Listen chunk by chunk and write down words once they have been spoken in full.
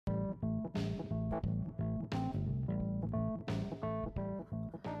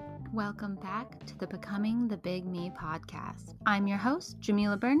Welcome back to the Becoming the Big Me podcast. I'm your host,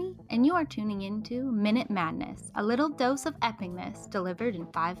 Jamila Burney, and you are tuning into Minute Madness, a little dose of epicness delivered in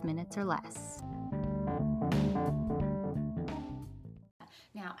 5 minutes or less.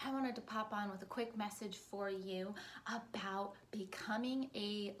 Now, I wanted to pop on with a quick message for you about becoming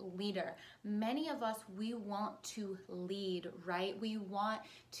a leader. Many of us, we want to lead, right? We want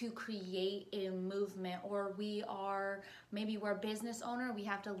to create a movement, or maybe we're a business owner, we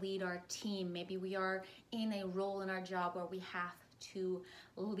have to lead our team. Maybe we are in a role in our job where we have to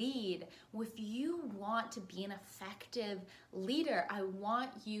lead. If you want to be an effective leader, I want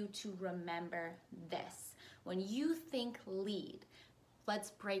you to remember this. When you think lead,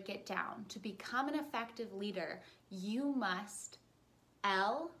 let's break it down. To become an effective leader, you must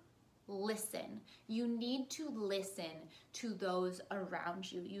listen. You need to listen to those around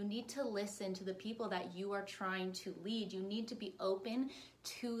you. You need to listen to the people that you are trying to lead. You need to be open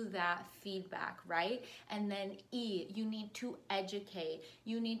to that feedback, right? And then E, you need to educate.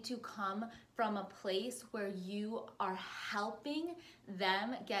 You need to come from a place where you are helping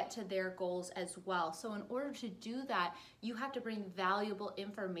them get to their goals as well. So in order to do that, you have to bring valuable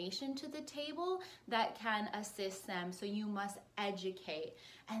information to the table that can assist them. So you must educate.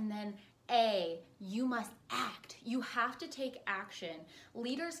 And then A, you must act. You have to take action.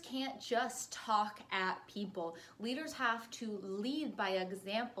 Leaders can't just talk at people. Leaders have to lead by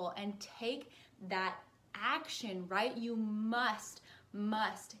example and take that action, right? You must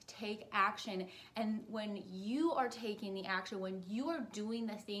take action. And when you are taking the action, when you are doing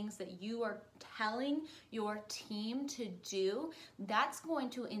the things that you are telling your team to do, that's going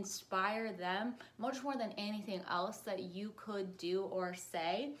to inspire them much more than anything else that you could do or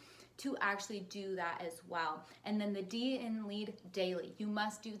say, to actually do that as well. And then the D in lead, daily. You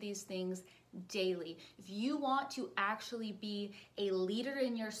must do these things daily. If you want to actually be a leader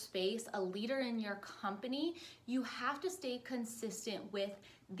in your space, a leader in your company, you have to stay consistent with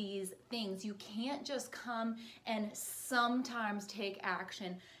these things. You can't just come and sometimes take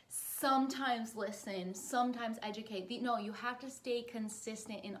action, sometimes listen, sometimes educate. No, you have to stay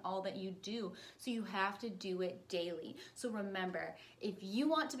consistent in all that you do. So you have to do it daily. So remember, if you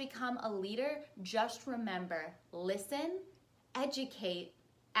want to become a leader, just remember, listen, educate,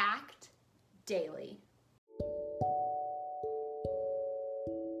 act daily.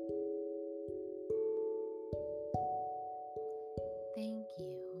 Thank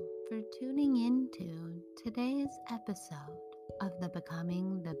you for tuning into today's episode of the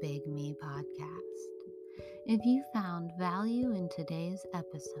Becoming the Big Me podcast. If you found value in today's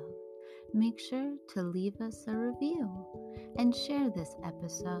episode, make sure to leave us a review and share this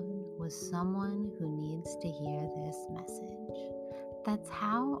episode with someone who needs to hear this message. That's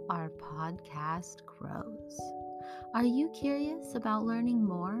how our podcast grows. Are you curious about learning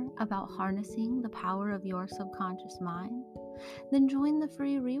more about harnessing the power of your subconscious mind? Then join the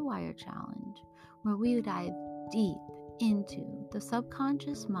free Rewire Challenge, where we dive deep into the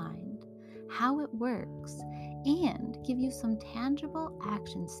subconscious mind, how it works, and give you some tangible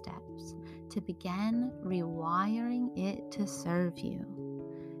action steps to begin rewiring it to serve you.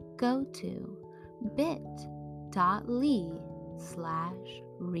 Go to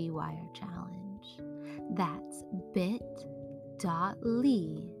bit.ly/Rewire Challenge. That's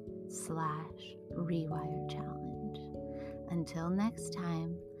bit.ly/Rewire Challenge. Until next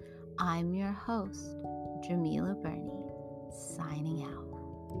time, I'm your host, Jamila Burney, signing out.